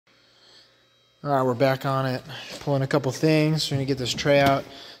All right, we're back on it. Pulling a couple things. We're gonna get this tray out.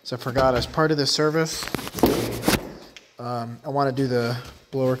 So I forgot, as part of the service, I want to do the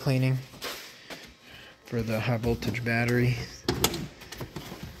blower cleaning for the high voltage battery.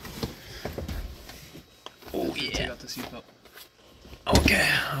 Oh yeah. Take out the seatbelt. Okay,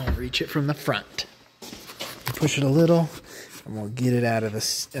 I'll reach it from the front. Push it a little, and we'll get it out of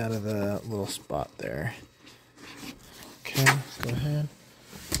the little spot there. Okay, let's go ahead.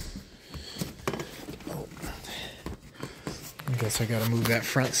 Oh, I guess I gotta move that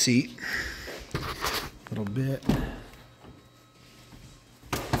front seat a little bit.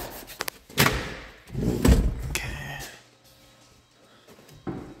 Okay.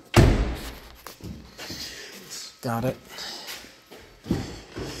 Got it.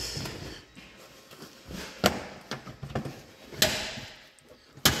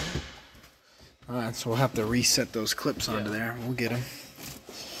 Alright, so we'll have to reset those clips onto there. We'll get them.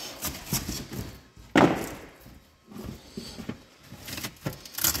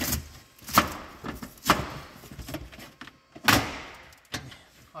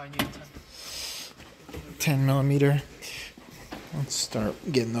 I need 10 millimeter. Let's start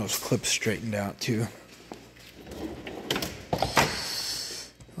getting those clips straightened out too.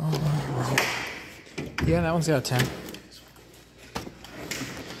 Yeah, that one's got a 10.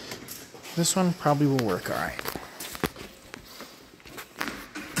 This one probably will work all right.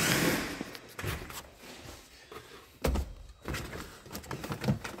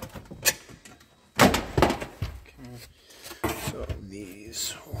 Okay. So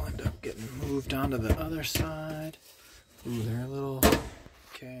these will end up getting moved onto the other side. Ooh, they're a little.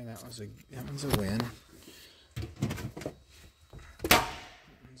 Okay, that one's a win. That one's a win.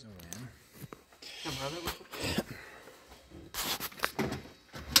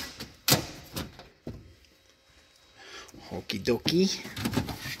 Okie dokie.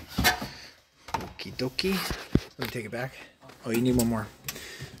 Okie dokie. Let me take it back. Oh, you need one more.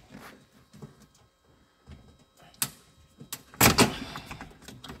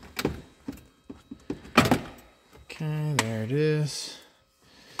 Okay, there it is.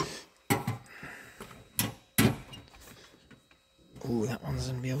 Ooh, that one's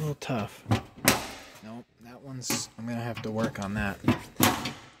gonna be a little tough. Nope, that one's, I'm gonna have to work on that. Okay,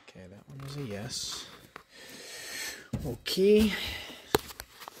 that one was a yes. Okay.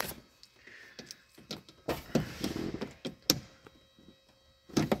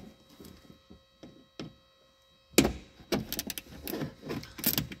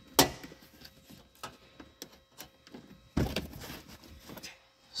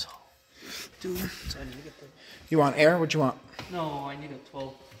 So I need to get the... You want air? What you want? No, I need a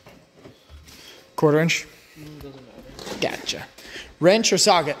 12. Quarter inch? Doesn't matter. Gotcha. Wrench or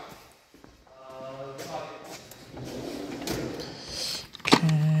socket?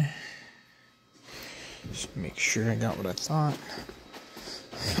 Okay. Just make sure I got what I thought.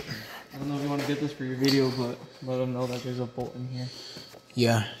 I don't know if you want to get this for your video, but let them know that there's a bolt in here.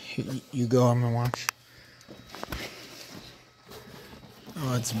 Yeah, you go. I'm gonna watch.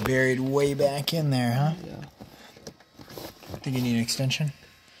 Oh, it's buried way back in there, huh? Yeah. I think you need an extension.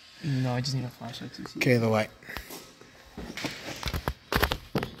 No, I just need a flashlight to see. Okay, the light.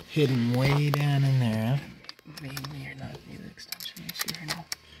 Hidden way down in there, huh? Maybe or not need an extension. Let's see right now.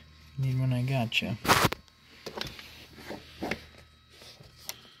 Need one, I gotcha.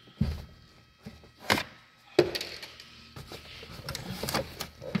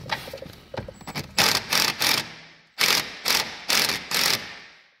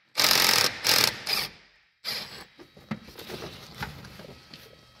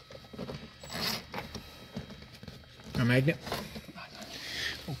 A magnet?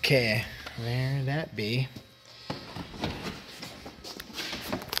 Okay, there that be.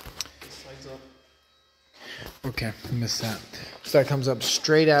 Slides up. Okay, missed that. So that comes up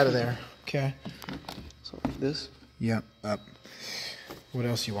straight out of there. Okay. So like this? Yep, up. What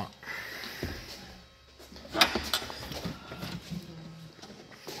else you want? Do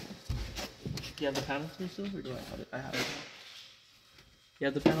you have the panel tool still, or do I have it? I have it. You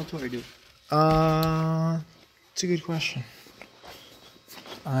have the panel tool, or do? It's a good question.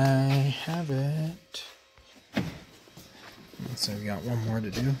 I have it. So we got one more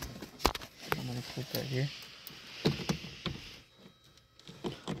to do. I'm gonna put that here.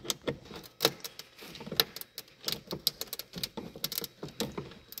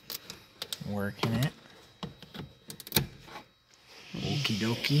 Working it. Okie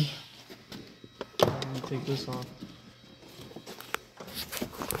dokie. I'm gonna take this off.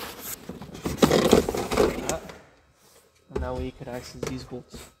 And that way you could access these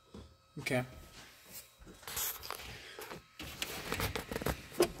bolts. Okay.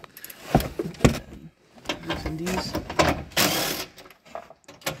 these.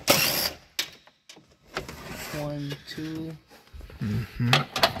 1, 2. Mm-hmm.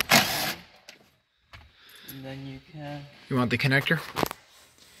 And then you can. You want the connector?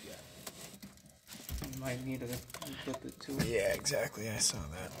 Yeah. You might need to clip it too. Yeah, exactly. I saw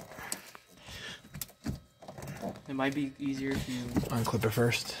that. It might be easier if you unclip it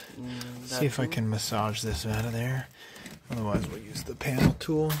first. See if I can massage this out of there. Otherwise, we'll use the panel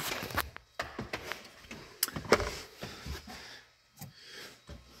tool.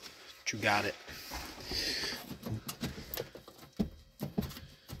 You got it.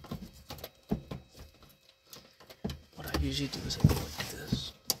 What I usually do is I go like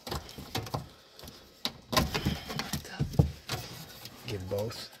this. Like that. Give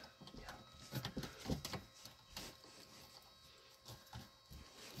both.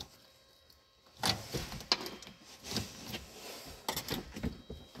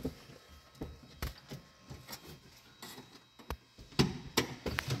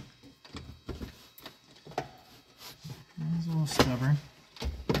 He's a little stubborn.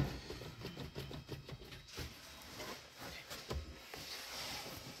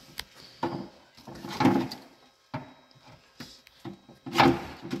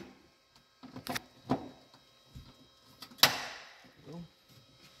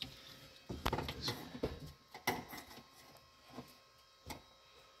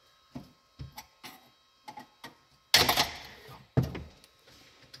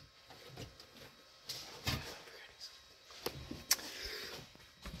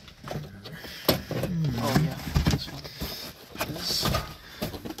 Oh yeah, this one. This.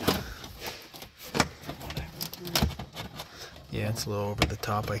 Yeah, it's a little over the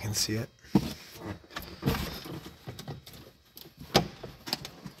top. I can see it.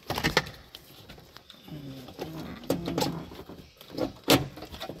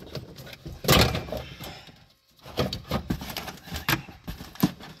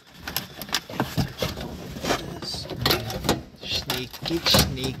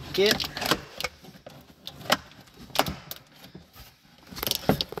 Sneak it.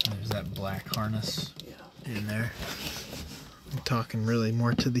 There's that black harness in there. I'm talking really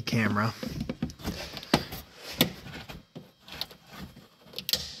more to the camera.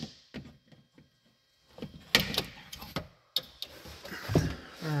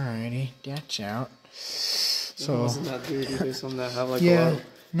 Alrighty, that's out. So It wasn't that dirty. There's some that have like a yeah, lot of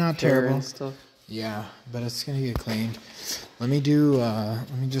not hair terrible and stuff. Yeah, but it's gonna get cleaned. Let me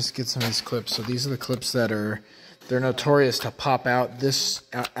just get some of these clips. So these are the clips that they're notorious to pop out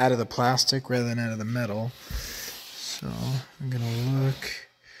out of the plastic rather than out of the metal. So I'm gonna look.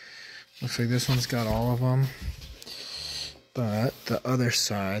 Looks like this one's got all of them, but the other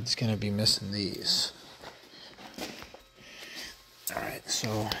side's gonna be missing these. All right,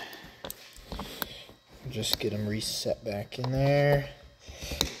 so just get them reset back in there.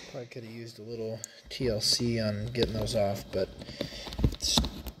 Probably could have used a little TLC on getting those off, but it's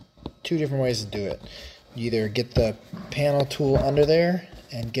two different ways to do it. You either get the panel tool under there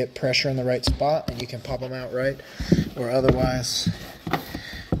and get pressure in the right spot and you can pop them out right, or otherwise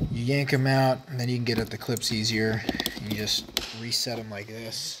you yank them out and then you can get at the clips easier. You just reset them like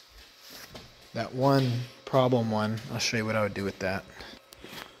this. That one problem one, I'll show you what I would do with that.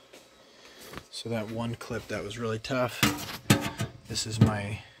 So that one clip that was really tough, this is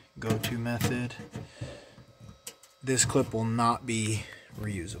my go-to method. This clip will not be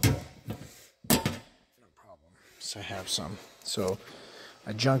reusable. No problem. So I have some. So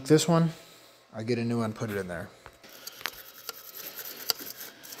I junk this one, I get a new one, put it in there.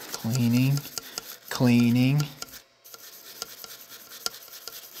 Cleaning. Clean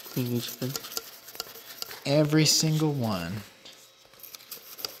each thing. Every single one.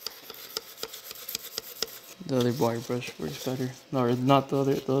 The other wire brush works better. No, not the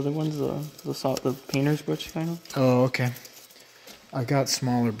other ones. The painter's brush kind of. Oh, okay. I got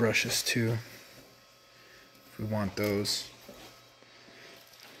smaller brushes too. If we want those.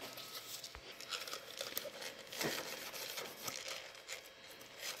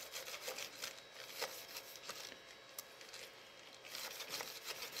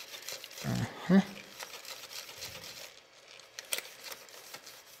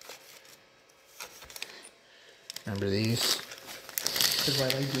 Remember these? Because I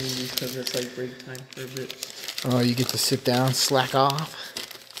like doing these because it's like break time for a bit. Oh, you get to sit down, slack off.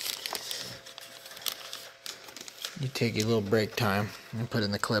 You take your little break time and put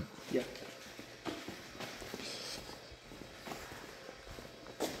in the clip. Yeah.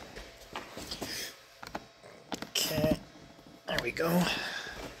 Okay, there we go.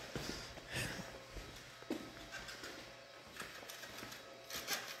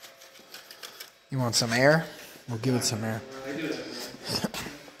 You want some air? We'll give it some air.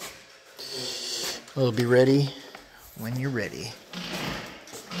 It'll be ready when you're ready.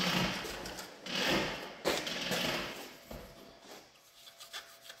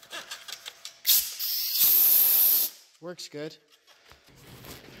 Works good.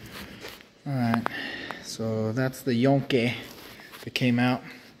 Alright, so that's the yonke that came out.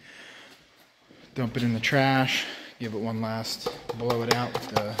 Dump it in the trash, give it one last blow it out with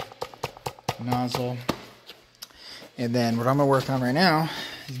the nozzle. And then what I'm going to work on right now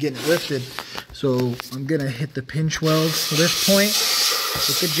is getting it lifted. So I'm going to hit the pinch weld lift point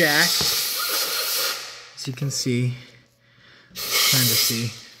with the jack. As you can see, trying to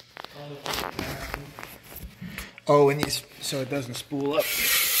see. Oh, and these, so it doesn't spool up.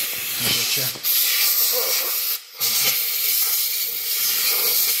 I getcha.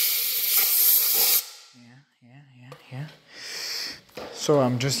 Yeah. So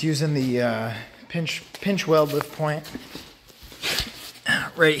I'm just using the pinch weld lift point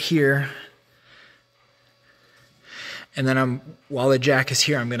right here. And then while the jack is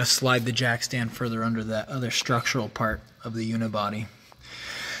here, I'm going to slide the jack stand further under that other structural part of the unibody.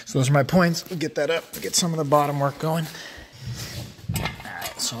 So those are my points. We'll get that up, get some of the bottom work going.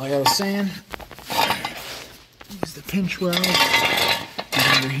 Alright, so like I was saying, use the pinch weld,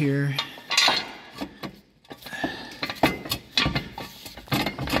 get under here.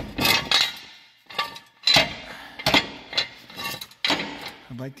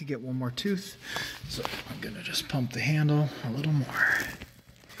 I'd like to get one more tooth, so I'm going to just pump the handle a little more.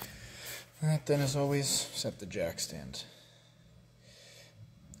 Alright, then as always, set the jack stand.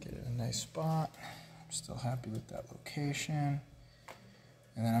 Get it in a nice spot. I'm still happy with that location.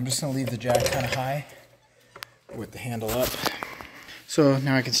 And then I'm just going to leave the jack kind of high with the handle up. So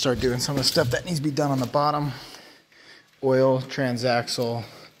now I can start doing some of the stuff that needs to be done on the bottom. Oil, transaxle,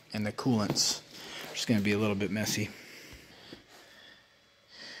 and the coolants. Just going to be a little bit messy.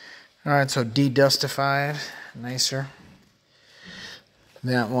 Alright, so de-dustified, nicer.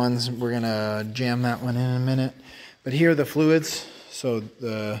 That one's, we're going to jam that one in a minute. But here are the fluids. So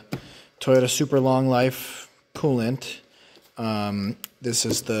the Toyota Super Long Life coolant. This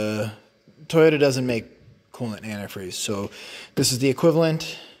is the, Toyota doesn't make coolant antifreeze. So this is the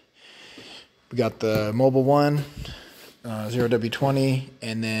equivalent. We got the Mobile One, 0W20,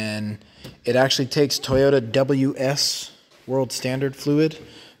 and then it actually takes Toyota WS, World Standard Fluid,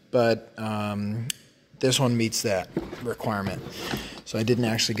 but this one meets that requirement. So I didn't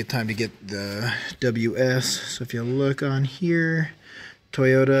actually get time to get the WS. So if you look on here,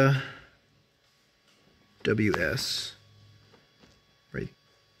 Toyota WS. Right.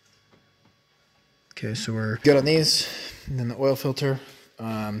 Okay, so we're good on these. And then the oil filter.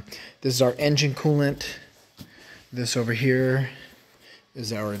 This is our engine coolant. This over here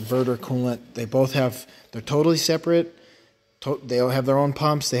is our inverter coolant. They both have, they're totally separate. They all have their own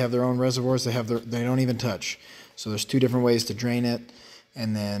pumps. They have their own reservoirs. They don't even touch. So there's two different ways to drain it.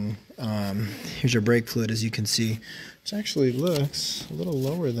 And then here's your brake fluid, as you can see. Which actually looks a little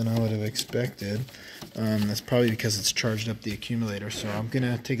lower than I would have expected. That's probably because it's charged up the accumulator. So I'm going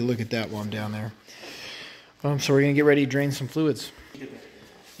to take a look at that while I'm down there. So we're going to get ready to drain some fluids.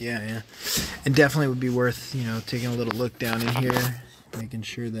 Yeah. It definitely would be worth, taking a little look down in here. Making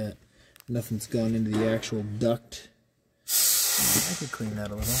sure that nothing's gone into the actual duct. I could clean that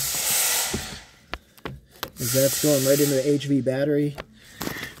a little. As that's going right into the HV battery.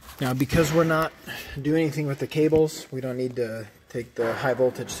 Now, because we're not doing anything with the cables, we don't need to take the high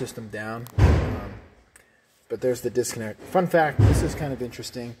voltage system down. But there's the disconnect. Fun fact, this is kind of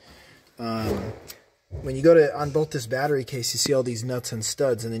interesting. When you go to, on both this battery case, you see all these nuts and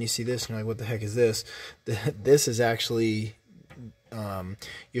studs, and then you see this, and you're like, what the heck is this? This is actually,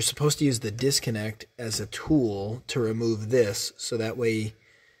 you're supposed to use the disconnect as a tool to remove this, so that way,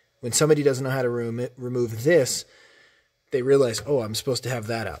 when somebody doesn't know how to remove this, they realize, oh, I'm supposed to have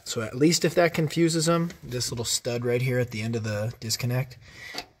that out. So at least if that confuses them, this little stud right here at the end of the disconnect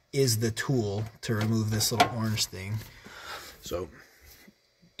is the tool to remove this little orange thing. So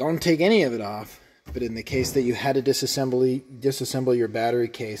don't take any of it off, but in the case that you had to disassemble your battery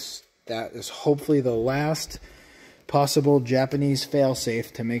case, that is hopefully the last possible Japanese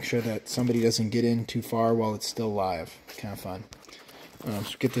fail-safe to make sure that somebody doesn't get in too far while it's still live. Kind of fun.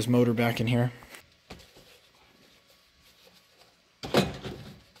 So get this motor back in here.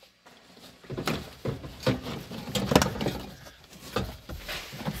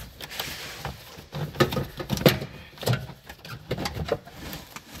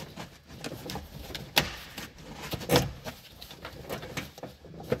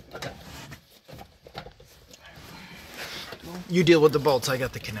 You deal with the bolts, I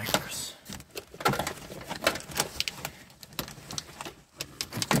got the connectors.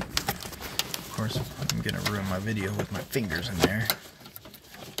 course, I'm gonna ruin my video with my fingers in there.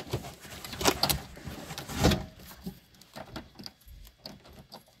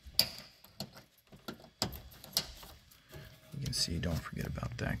 You can see, don't forget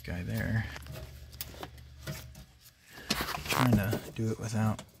about that guy there. Trying to do it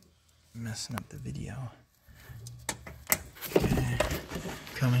without messing up the video. Okay,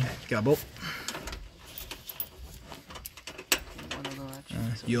 coming, gobble.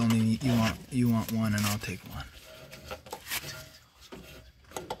 You want one, and I'll take one.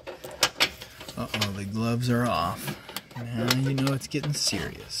 Uh-oh, the gloves are off. Now you know it's getting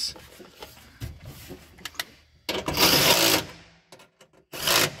serious.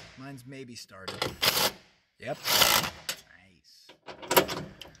 Mine's maybe started. Yep. Nice.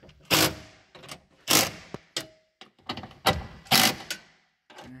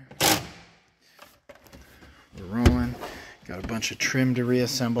 We're rolling. Got a bunch of trim to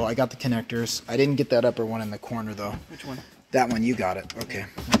reassemble. I got the connectors. I didn't get that upper one in the corner though. Which one? That one, you got it. Okay,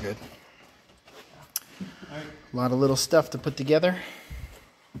 we're good. Alright. A lot of little stuff to put together.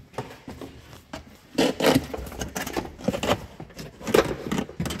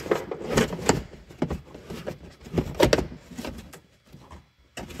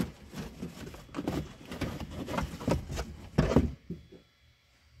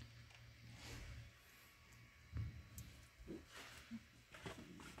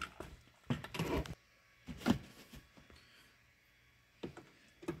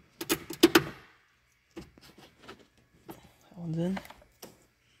 One's in.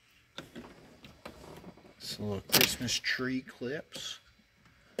 It's a little Christmas tree clips.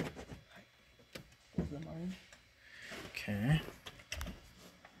 Both of them are in. Okay.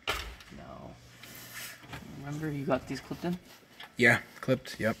 No. Remember you got these clipped in? Yeah,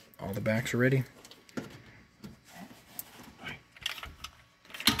 clipped. Yep. All the backs are ready.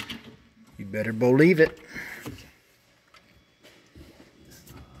 You better believe it.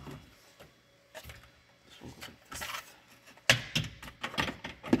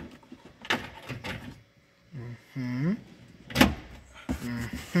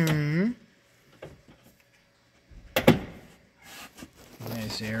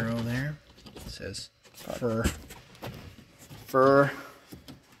 Nice arrow there. It says fur. Fur.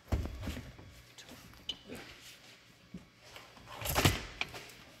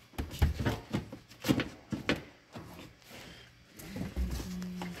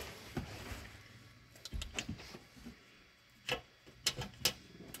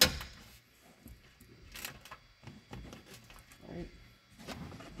 Alright.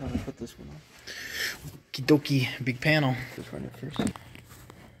 I'm gonna put this one on. Okie dokie, big panel. Just run it first.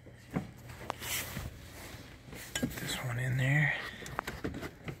 Put this one in there.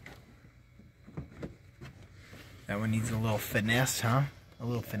 That one needs a little finesse, huh? A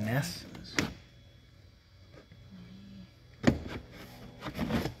little finesse.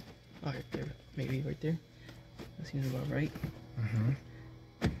 Alright, there. Maybe right there. That seems about right. Mm-hmm.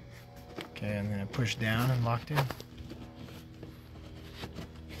 Okay, and then I push down and locked in. Oh,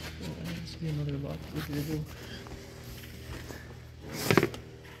 I see another lock. Look at it go.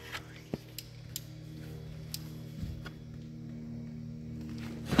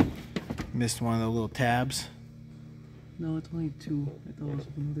 Missed one of the little tabs. No, it's only two. I thought it was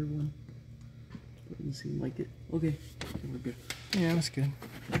another one. Doesn't seem like it. Okay, we're good. Yeah, that's good.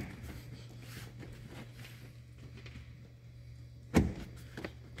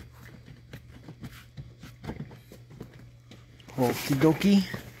 Okie dokie.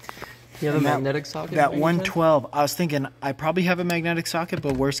 You have a And magnetic socket? That by any 112. I was thinking I probably have a magnetic socket,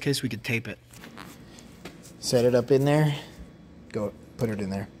 but worst case we could tape it. Set it up in there. Go put it in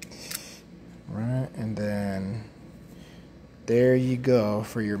there. Right, and then there you go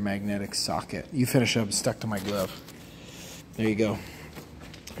for your magnetic socket. You finish up, it's stuck to my glove. There you go.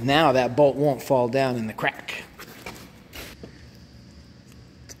 Now that bolt won't fall down in the crack.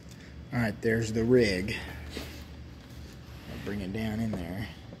 All right, there's the rig. I'll bring it down in there.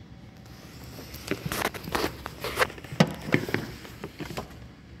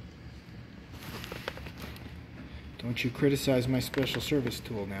 Don't you criticize my special service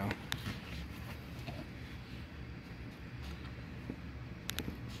tool now.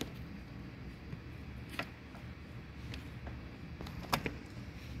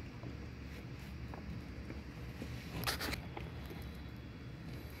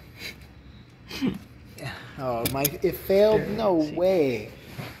 Oh my, it failed? No way.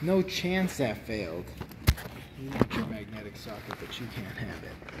 No chance that failed. You want your magnetic socket, but you can't have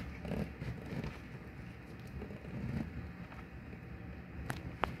it.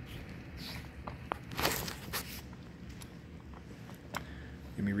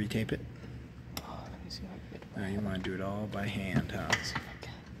 Let me retape it. you want to do it all by hand, huh?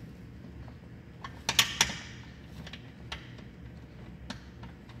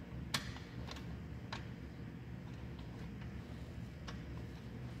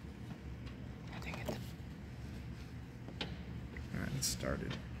 Alright, it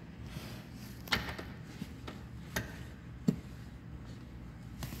started.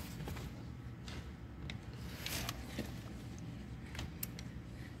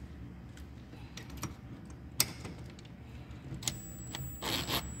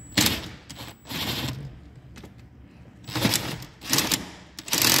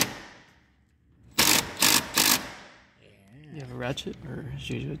 You have a ratchet, or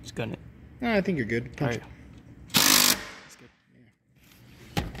should you just gun it? No, I think you're good. All right. That's good.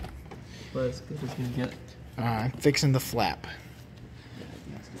 Yeah. But as good as you can get. I'm fixing the flap.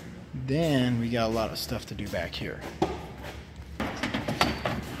 Then we got a lot of stuff to do back here.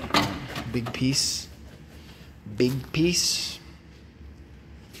 Big piece. Big piece.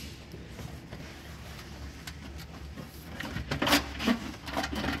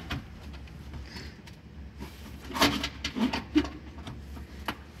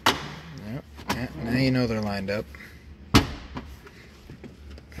 Now you know they're lined up.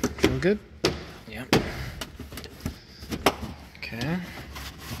 Feel good? Yep. Okay.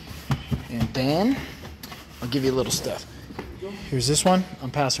 And then I'll give you a little stuff. Here's this one.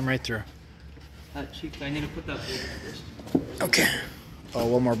 I'm passing right through. Chief, I need to put that bolt first. Okay. Oh,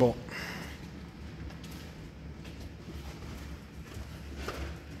 one more bolt.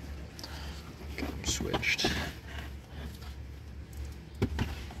 Got them switched.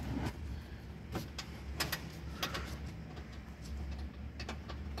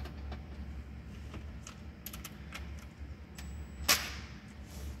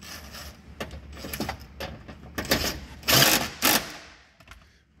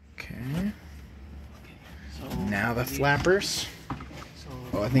 Now the flappers.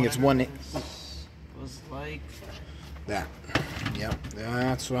 Oh, I think it's one. Was like that. Yep,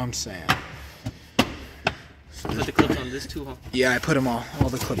 that's what I'm saying. Put the clips on this too, huh? Yeah, I put them all. All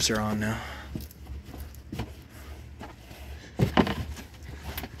the clips are on now.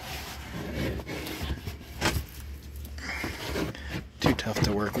 Too tough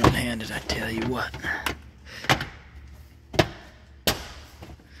to work one-handed, I tell you what.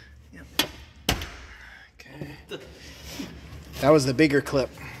 That was the bigger clip.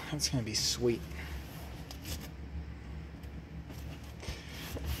 That's gonna be sweet.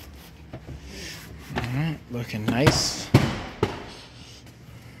 Alright, looking nice.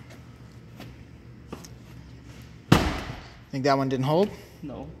 Think that one didn't hold?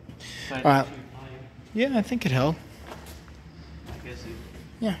 No. Yeah, I think it held. I guess it.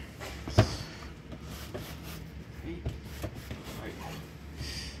 Yeah.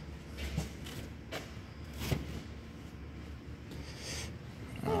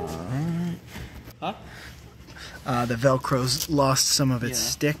 Huh? The Velcro's lost some of its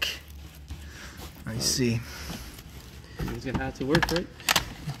stick. I see. It's gonna have to work, right?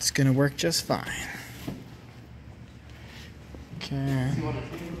 It's gonna work just fine. Okay.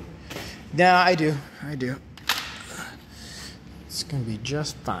 Yeah, I do. It's gonna be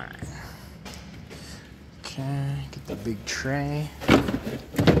just fine. Okay, get the big tray.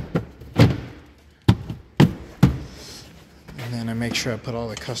 And then I make sure I put all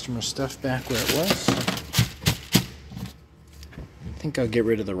the customer stuff back where it was. I think I'll get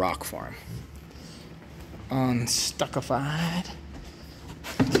rid of the rock for him. Unstuckified.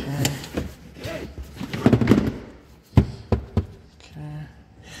 Okay. Okay.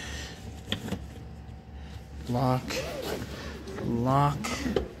 Lock.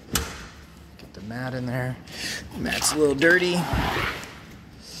 Get the mat in there. The mat's a little dirty,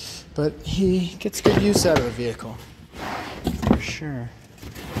 but he gets good use out of the vehicle. For sure.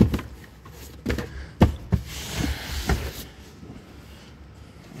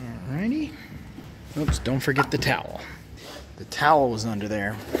 Alrighty. Oops, don't forget the towel. The towel was under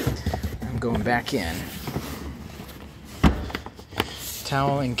there. I'm going back in.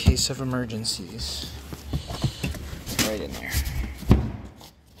 Towel in case of emergencies. Right in there.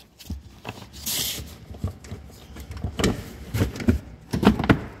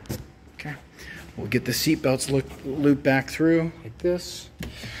 Okay. We'll get the seat belts looped back through like this.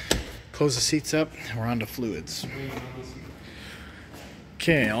 Close the seats up. We're on to fluids.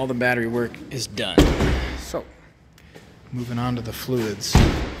 Okay, all the battery work is done. So, moving on to the fluids.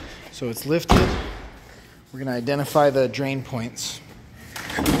 So it's lifted. We're going to identify the drain points.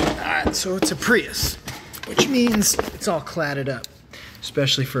 Alright, so it's a Prius, which means it's all cladded up.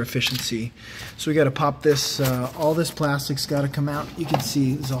 especially for efficiency. So we got to pop this, all this plastic's got to come out. You can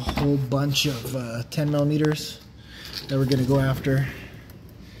see there's a whole bunch of 10 millimeters that we're going to go after,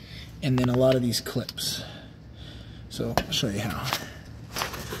 and then a lot of these clips. So I'll show you how.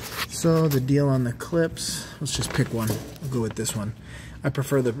 So the deal on the clips, let's just pick one. I'll go with this one. I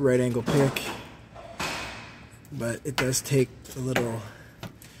prefer the right angle pick, but it does take a little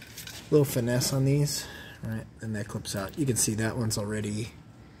finesse on these. Right, and that clips out. You can see that one's already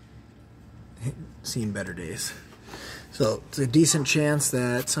seen better days. So it's a decent chance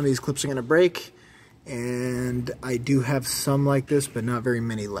that some of these clips are going to break, and I do have some like this, but not very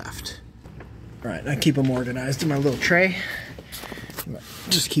many left. All right, I keep them organized in my little tray.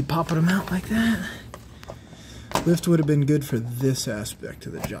 Just keep popping them out like that. Lift would have been good for this aspect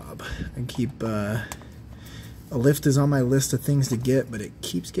of the job. And keep, a lift is on my list of things to get, but it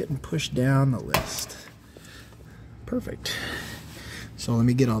keeps getting pushed down the list. Perfect. So let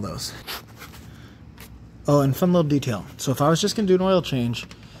me get all those. Oh, and fun little detail. So if I was just gonna do an oil change,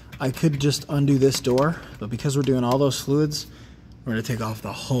 I could just undo this door, but because we're doing all those fluids, we're gonna take off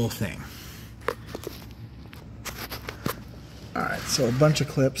the whole thing. All right, so a bunch of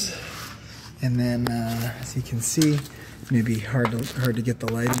clips, and then as you can see, maybe hard to get the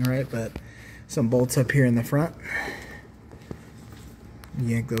lighting right, but some bolts up here in the front.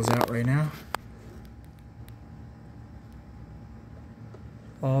 Yank those out right now.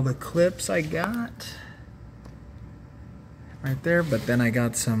 All the clips I got right there, but then I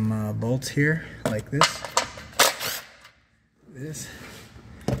got some bolts here like this.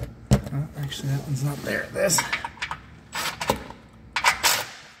 Oh, actually that one's not there. This.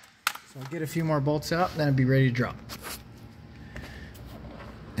 So I'll get a few more bolts out, then I'll be ready to drop.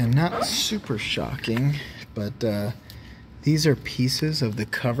 And not super shocking, but these are pieces of the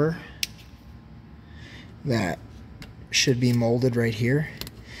cover that should be molded right here.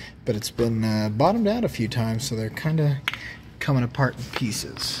 But it's been bottomed out a few times, so they're kind of coming apart in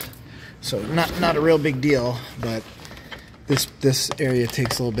pieces. So not a real big deal, but this area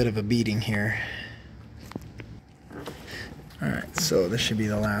takes a little bit of a beating here. All right, so this should be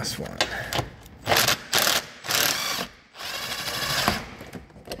the last one.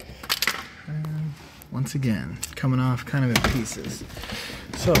 And once again, coming off kind of in pieces.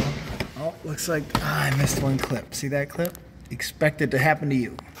 So, oh, looks like I missed one clip. See that clip? Expect it to happen to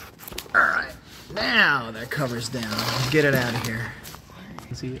you. Alright, now that cover's down. Get it out of here.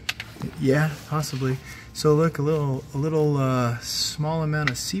 See it? Yeah, possibly. So look, a little small amount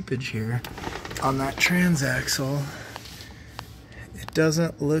of seepage here on that transaxle. It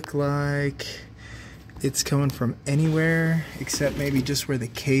doesn't look like it's coming from anywhere except maybe just where the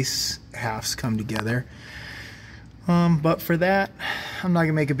case halves come together. But for that, I'm not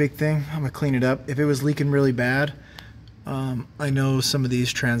gonna make a big thing. I'm gonna clean it up. If it was leaking really bad, I know some of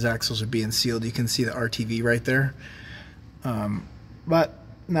these transaxles are being sealed. You can see the RTV right there. But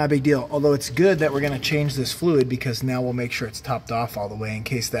not a big deal. Although it's good that we're going to change this fluid, because now we'll make sure it's topped off all the way in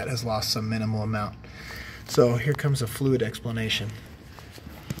case that has lost some minimal amount. So here comes a fluid explanation.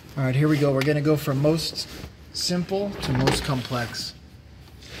 All right, here we go. We're going to go from most simple to most complex.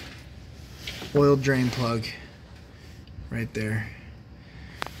 Oil drain plug right there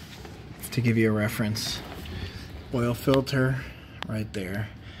to give you a reference. Oil filter right there.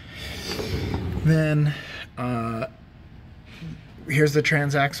 Then here's the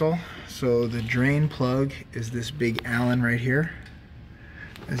transaxle. So the drain plug is this big Allen right here,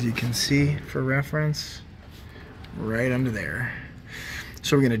 as you can see for reference, right under there.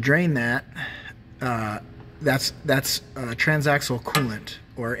 So we're going to drain that. That's transaxle coolant,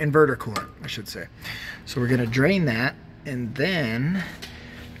 or inverter coolant, I should say. So we're going to drain that, and then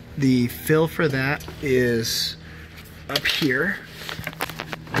the fill for that is up here.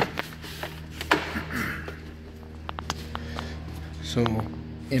 So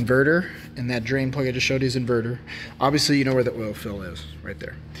inverter, and that drain plug I just showed you is inverter. Obviously you know where the oil fill is, right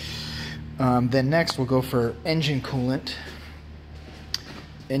there. Then next we'll go for engine coolant.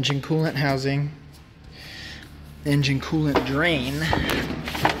 Engine coolant housing. Engine coolant drain.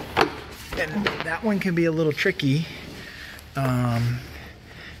 And that one can be a little tricky.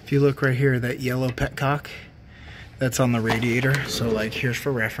 If you look right here, that yellow petcock, that's on the radiator. So like, here's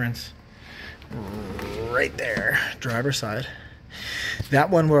for reference. Right there, driver's side. That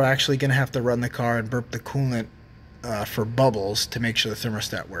one we're actually going to have to run the car and burp the coolant for bubbles to make sure the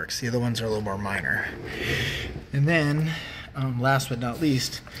thermostat works. The other ones are a little more minor. And then, last but not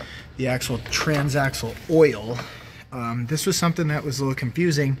least, the actual transaxle oil. This was something that was a little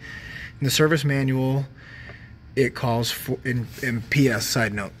confusing. In the service manual, it calls for, in PS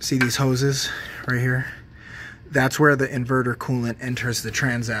side note, see these hoses right here? that's where the inverter coolant enters the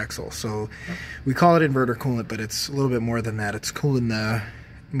transaxle. So we call it inverter coolant, but it's a little bit more than that. It's cooling the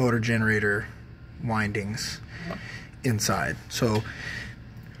motor generator windings inside. So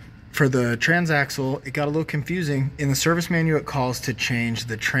for the transaxle, it got a little confusing. In the service manual, it calls to change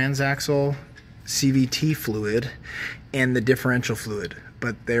the transaxle CVT fluid and the differential fluid,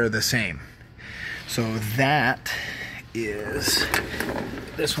 but they're the same. So that is,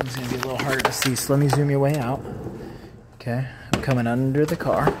 this one's gonna be a little harder to see, so let me zoom you way out. Okay, I'm coming under the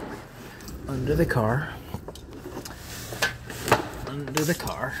car, under the car, under the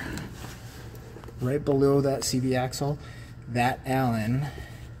car, right below that CV axle. That Allen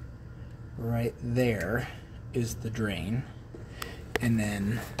right there is the drain, and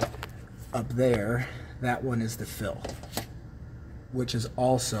then up there, that one is the fill, which is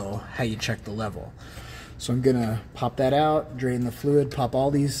also how you check the level. So I'm gonna pop that out, drain the fluid, pop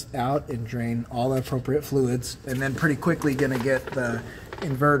all these out, and drain all the appropriate fluids, and then pretty quickly gonna get the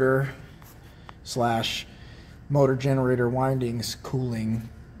inverter slash motor generator windings cooling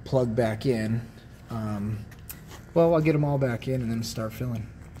plugged back in. Well, I'll get them all back in and then start filling.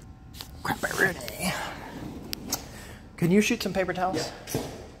 Crap, I'm ready. Can you shoot some paper towels? Yeah.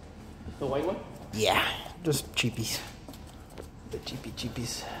 The white one? Yeah, just cheapies. The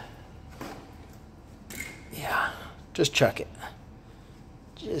cheapies. Yeah, just chuck it.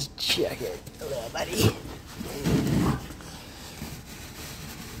 Just chuck it, little buddy.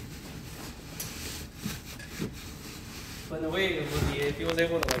 But in a way, if he was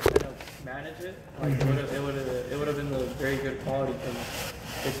able to like kind of manage it, like it would have been a very good quality, because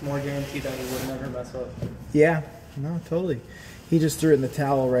it's more guaranteed that he would never mess up. Yeah, no, totally. He just threw it in the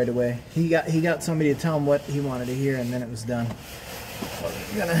towel right away. He got somebody to tell him what he wanted to hear, and then it was done.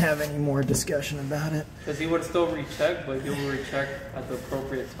 Wasn't gonna have any more discussion about it. Because he would still recheck, but he will recheck at the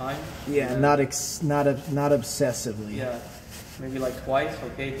appropriate time. Yeah, not obsessively. Yeah, maybe like twice.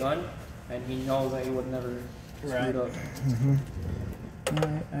 Okay, done, and he knows that he would never screw it up. Mm-hmm.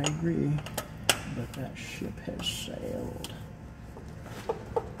 I agree, but that ship has sailed.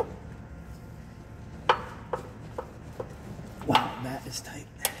 Wow, that is tight,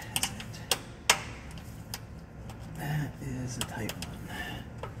 isn't it? That is a tight one.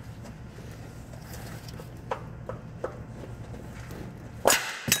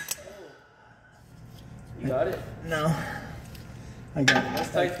 You got it? No. I got it.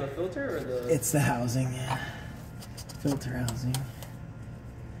 That's tight, the filter or the... It's the housing, yeah. Filter housing.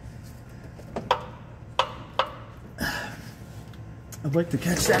 I'd like to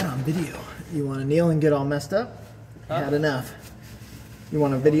catch that on video. You want to kneel and get all messed up? You had enough. You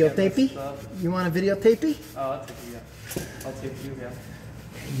want a videotapey? You want a videotapey? Oh, I'll take you, yeah. I'll take you, yeah.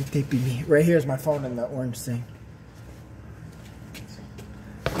 You tapey me. Right here's my phone in the orange thing.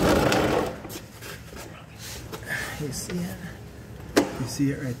 You see it? You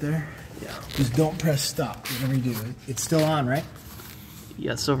see it right there? Yeah. Just don't press stop. Whatever you do. It's still on, right?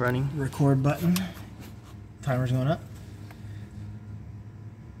 Yeah, it's still running. Record button. Timer's going up.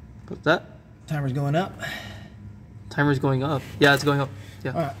 What's that? Timer's going up. Timer's going up. Yeah, it's going up.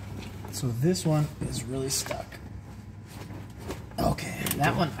 Yeah. Alright. So this one is really stuck. Okay.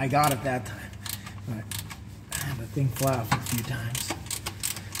 That one, I got it that time. But I had the thing fly off a few times.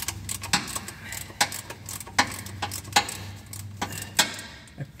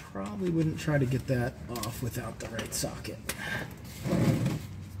 I probably wouldn't try to get that off without the right socket.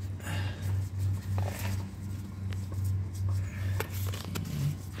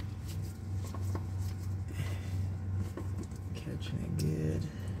 Catching it good.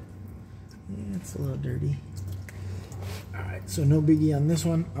 Yeah, it's a little dirty. Alright, so no biggie on this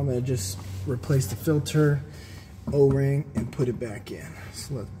one. I'm going to just replace the filter, O-ring, and put it back in.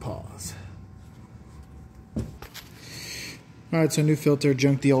 So let's pause. Alright, so new filter,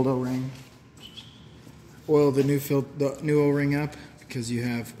 junk the old O-ring. Oil the new O-ring up because you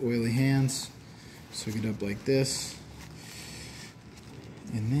have oily hands. So get up like this.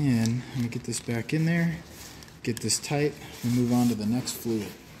 And then I'm going to get this back in there, get this tight, and move on to the next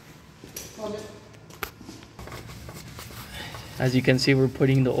fluid. As you can see, we're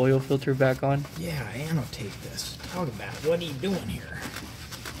putting the oil filter back on. Yeah, annotate this. Talk about it. What are you doing here?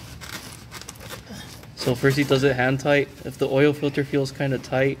 So first he does it hand tight. If the oil filter feels kind of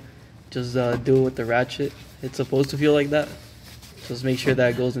tight, just do it with the ratchet. It's supposed to feel like that. Just make sure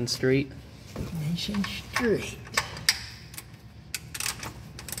that it goes in straight. Nice and straight.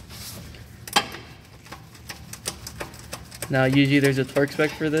 Now usually there's a torque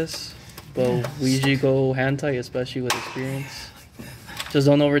spec for this, but we usually go hand tight, especially with experience. Just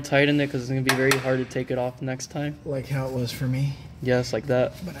don't over tighten it because it's going to be very hard to take it off next time. Like how it was for me. Yes, like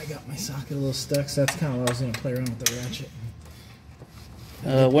that. But I got my socket a little stuck, so that's kind of what I was going to play around with the ratchet.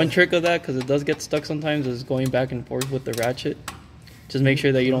 One trick of that, because it does get stuck sometimes, is going back and forth with the ratchet. Just make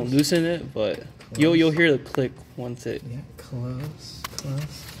sure that you don't loosen it, but you'll hear the click once it... Yeah, close.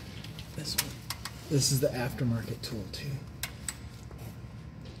 This one. This is the aftermarket tool, too.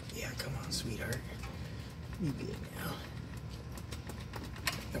 Yeah, come on, sweetheart. You get it now.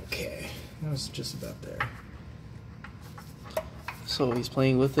 Okay, that was just about there. So he's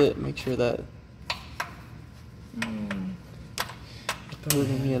playing with it. Make sure that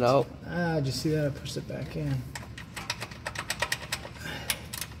moving it out. Ah, did you see that? I pushed it back in.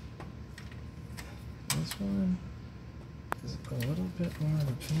 This one is a little bit more of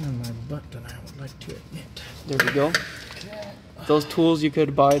a pain in my butt than I would like to admit. There we go. Okay. Those tools, you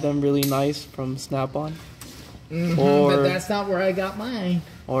could buy them really nice from Snap-on. But that's not where I got mine.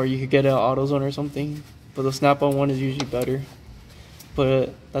 Or you could get an AutoZone or something. But the Snap-on one is usually better.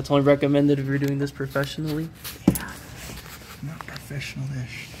 But that's only recommended if you're doing this professionally. Yeah, not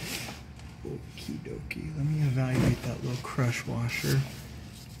professional-ish. Okie dokie. Let me evaluate that little crush washer.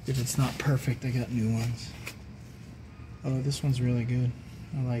 If it's not perfect, I got new ones. Oh, this one's really good.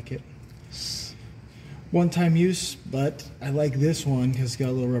 I like it. One-time use, but I like this one because it's got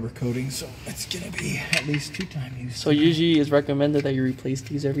a little rubber coating, so it's gonna be at least 2-time use. So usually it's recommended that you replace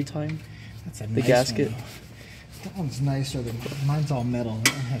these every time. That's a the nice gasket. One, that one's nicer than mine's all metal.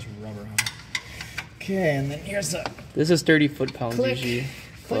 That one has rubber on it. Okay, and then here's a. This is 30 foot-pounds click. usually,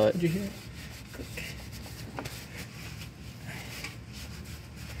 Click. but Did you hear it? Click.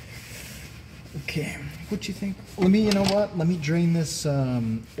 Okay, what you think? You know what? Let me drain this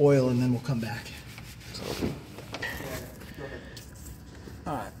oil and then we'll come back.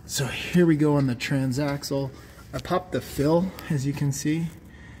 Alright, so here we go on the transaxle. I popped the fill, as you can see,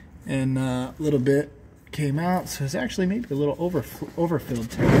 and a little bit came out, so it's actually maybe a little overfilled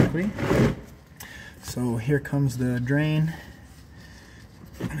technically. So here comes the drain,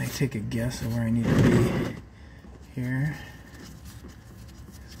 and I take a guess of where I need to be here.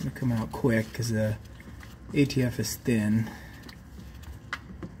 It's going to come out quick because the ATF is thin.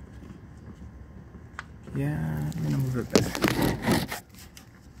 Yeah, I'm going to move it back.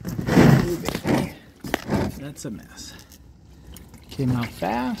 That's a mess. Came out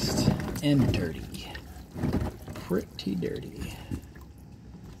fast and dirty. Pretty dirty.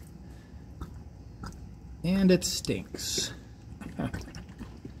 And it stinks.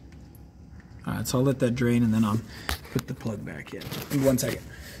 Alright, so I'll let that drain and then I'll put the plug back in. In 1 second.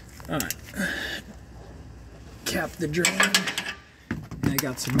 Alright. Cap the drain. I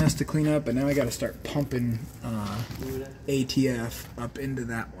got some mess to clean up, and now I got to start pumping ATF up into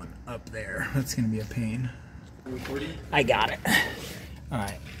that one up there. That's going to be a pain. I got it.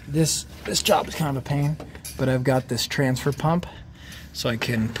 Alright, this job is kind of a pain, but I've got this transfer pump, so I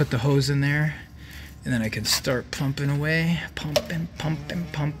can put the hose in there, and then I can start pumping away. Pumping.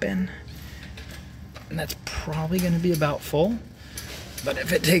 And that's probably going to be about full, but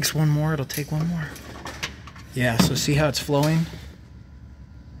if it takes one more, it'll take one more. Yeah, so see how it's flowing?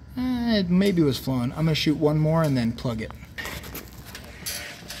 It maybe was flowing. I'm going to shoot one more and then plug it.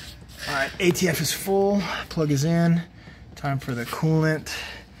 Alright, ATF is full. Plug is in. Time for the coolant.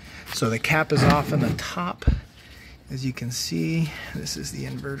 So the cap is off on the top. As you can see, this is the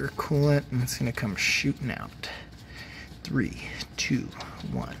inverter coolant, and it's going to come shooting out. 3, 2,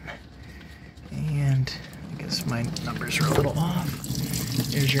 1. And I guess my numbers are a little off.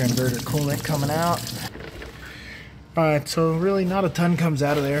 Here's your inverter coolant coming out. Alright, so really not a ton comes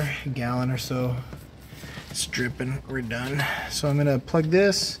out of there, a gallon or so. It's dripping, we're done. So I'm gonna plug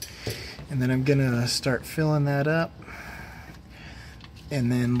this, and then I'm gonna start filling that up. And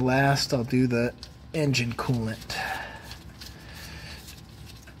then last I'll do the engine coolant.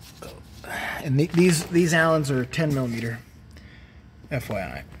 And these Allens are 10 millimeter,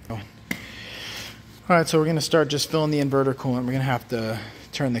 FYI. Alright, so we're gonna start just filling the inverter coolant. We're gonna have to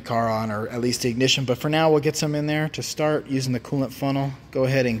turn the car on, or at least the ignition, but for now we'll get some in there to start using the coolant funnel. Go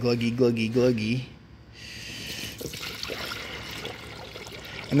ahead and gluggy.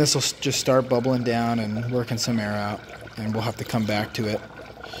 And this will just start bubbling down and working some air out, and we'll have to come back to it.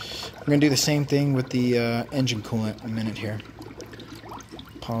 We're going to do the same thing with the engine coolant in a minute here.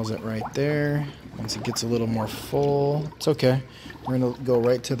 Pause it right there. Once it gets a little more full, it's okay. We're going to go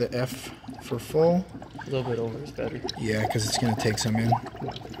right to the F for full. a little bit over is better. Yeah, because it's going to take some in.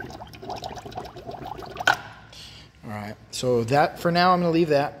 Alright, so that, for now, I'm going to leave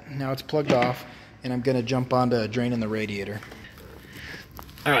that. Now it's plugged off, and I'm going to jump onto draining the radiator.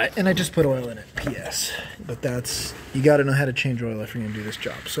 All right, and I just put oil in it, PS. But that's, you got to know how to change oil if you're going to do this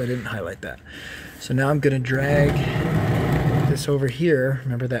job. So I didn't highlight that. So now I'm going to drag this over here.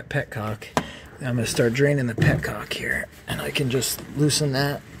 Remember that petcock? I'm going to start draining the petcock here. And I can just loosen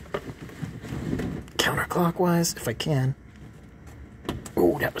that counterclockwise if I can.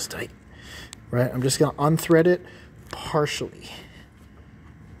 Oh, that was tight. Right, I'm just going to unthread it partially.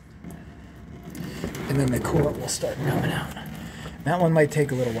 And then the coolant will start coming out. That one might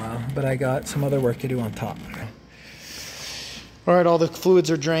take a little while, but I got some other work to do on top. All right, all the fluids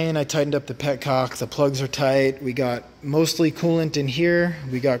are drained. I tightened up the petcock. The plugs are tight. We got mostly coolant in here.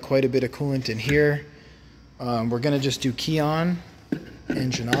 We got quite a bit of coolant in here. We're gonna just do key on,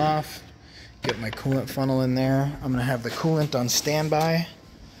 engine off, get my coolant funnel in there. I'm gonna have the coolant on standby.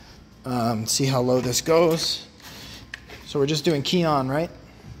 See how low this goes. So we're just doing key on, right?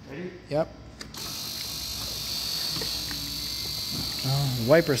 Ready? Yep. Oh, the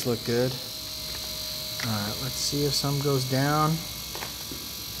wipers look good. Alright, let's see if some goes down.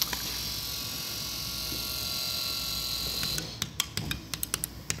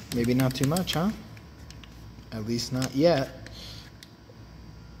 Maybe not too much, huh? At least not yet.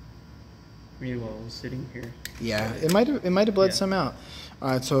 Meanwhile, I was sitting here. Yeah, it might have bled some out.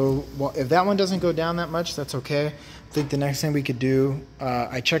 Alright, so if that one doesn't go down that much, that's okay. I think the next thing we could do,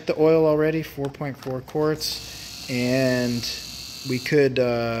 I checked the oil already, 4.4 quarts, and we could,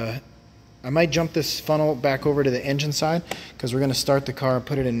 I might jump this funnel back over to the engine side because we're going to start the car and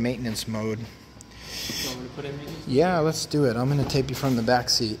put it in maintenance mode. You want me to put it in maintenance? Yeah, let's do it. I'm going to tape you from the back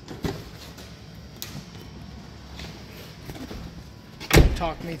seat.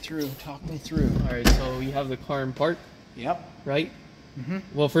 Talk me through. All right, so you have the car in park. Yep. Right? Mm-hmm.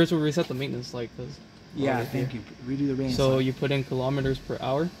 Well, first we'll reset the maintenance light. Yeah, thank you. Redo the range. So you put in kilometers per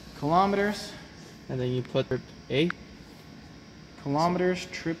hour. Kilometers. And then you put trip A. Kilometers,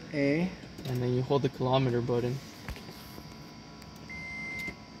 trip A. And then you hold the kilometer button.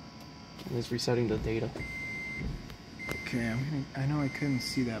 And it's resetting the data. Okay, I know I couldn't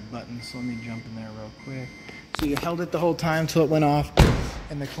see that button, so let me jump in there real quick. So you held it the whole time till it went off,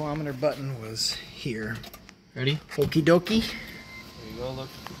 and the kilometer button was here. Ready? Okie dokie. There you go, look.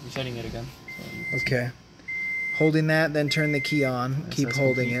 Resetting it again. So okay. Holding that, then turn the key on. Keep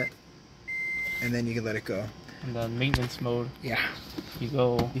holding it. And then you can let it go. And then maintenance mode. Yeah.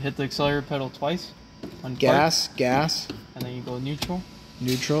 You hit the accelerator pedal twice. On gas. And then you go neutral.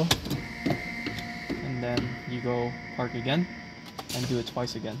 Neutral. And then you go park again. And do it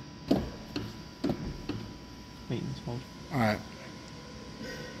twice again. Maintenance mode. Alright.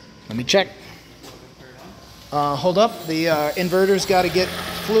 Let me check. Hold up. The inverter's got to get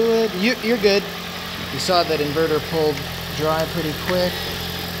fluid. You're good. You saw that inverter pulled dry pretty quick.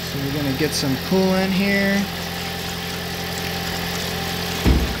 So we're going to get some coolant here.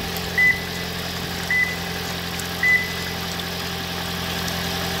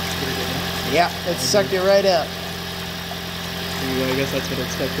 Yeah, it sucked it right up. Yeah, I guess that's what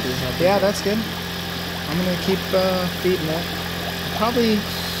expected to happen. Yeah, that's good. I'm going to keep feeding it.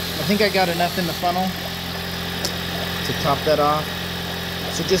 I think I got enough in the funnel to top that off.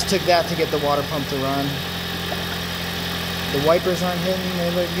 So just took that to get the water pump to run. The wipers aren't hitting,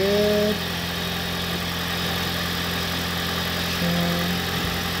 they look good. Okay.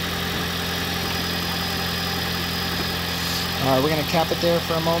 Alright, we're going to cap it there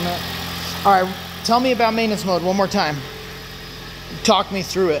for a moment. Alright, tell me about maintenance mode one more time. Talk me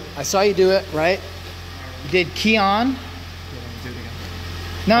through it. I saw you do it, right? You did key on.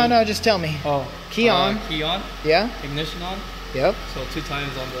 No, just tell me. Oh. Key on. Key on. Yeah? Ignition on. Yep. So 2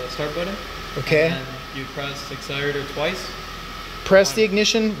 times on the start button. Okay. And then you press accelerator twice. Press the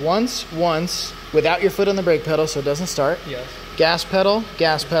ignition once, without your foot on the brake pedal so it doesn't start. Yes. Gas pedal.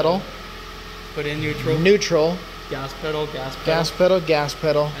 Put in neutral. Neutral. Gas pedal. Gas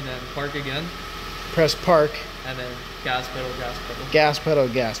pedal. And then park again. Press park. And then gas pedal. Gas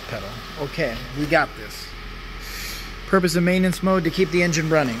pedal. Okay, we got this. Purpose of maintenance mode, to keep the engine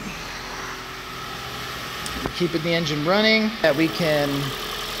running. Keeping the engine running, that we can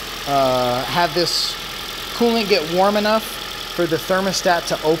have this coolant get warm enough for the thermostat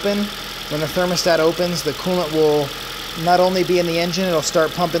to open. When the thermostat opens, the coolant will not only be in the engine, it'll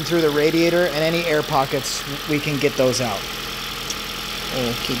start pumping through the radiator, and any air pockets, we can get those out.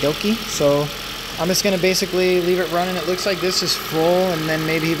 Okie dokie. So I'm just going to basically leave it running. It looks like this is full, and then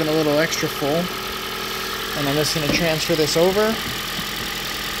maybe even a little extra full. And I'm just going to transfer this over.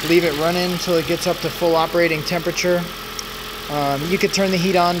 Leave it running until it gets up to full operating temperature. You could turn the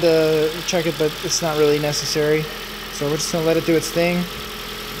heat on to check it, but it's not really necessary. So we're just going to let it do its thing.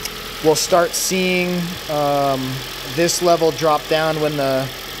 we'll start seeing this level drop down when the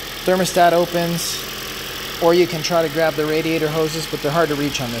thermostat opens, or you can try to grab the radiator hoses, but they're hard to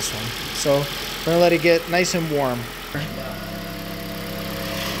reach on this one. So we're gonna let it get nice and warm.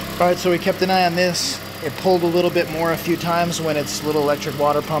 All right, so we kept an eye on this. It pulled a little bit more a few times when its little electric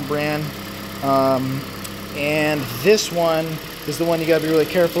water pump ran. And this one is the one you gotta be really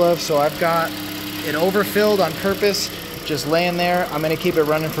careful of. So I've got it overfilled on purpose, just laying there. I'm gonna keep it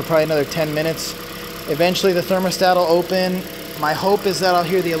running for probably another 10 minutes. Eventually the thermostat will open. My hope is that I'll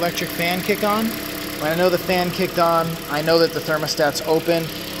hear the electric fan kick on. When I know the fan kicked on, I know that the thermostat's open,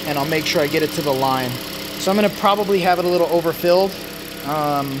 and I'll make sure I get it to the line. So I'm gonna probably have it a little overfilled,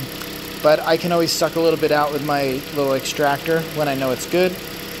 but I can always suck a little bit out with my little extractor when I know it's good.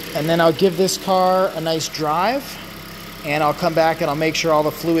 And then I'll give this car a nice drive, and I'll come back and I'll make sure all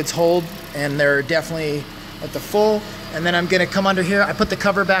the fluids hold, and they're definitely at the full. And then I'm gonna come under here. I put the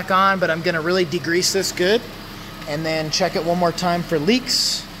cover back on, but I'm gonna really degrease this good, and then check it one more time for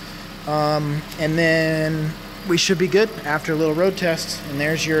leaks. And then we should be good after a little road test. And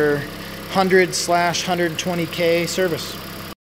there's your 100/120K service.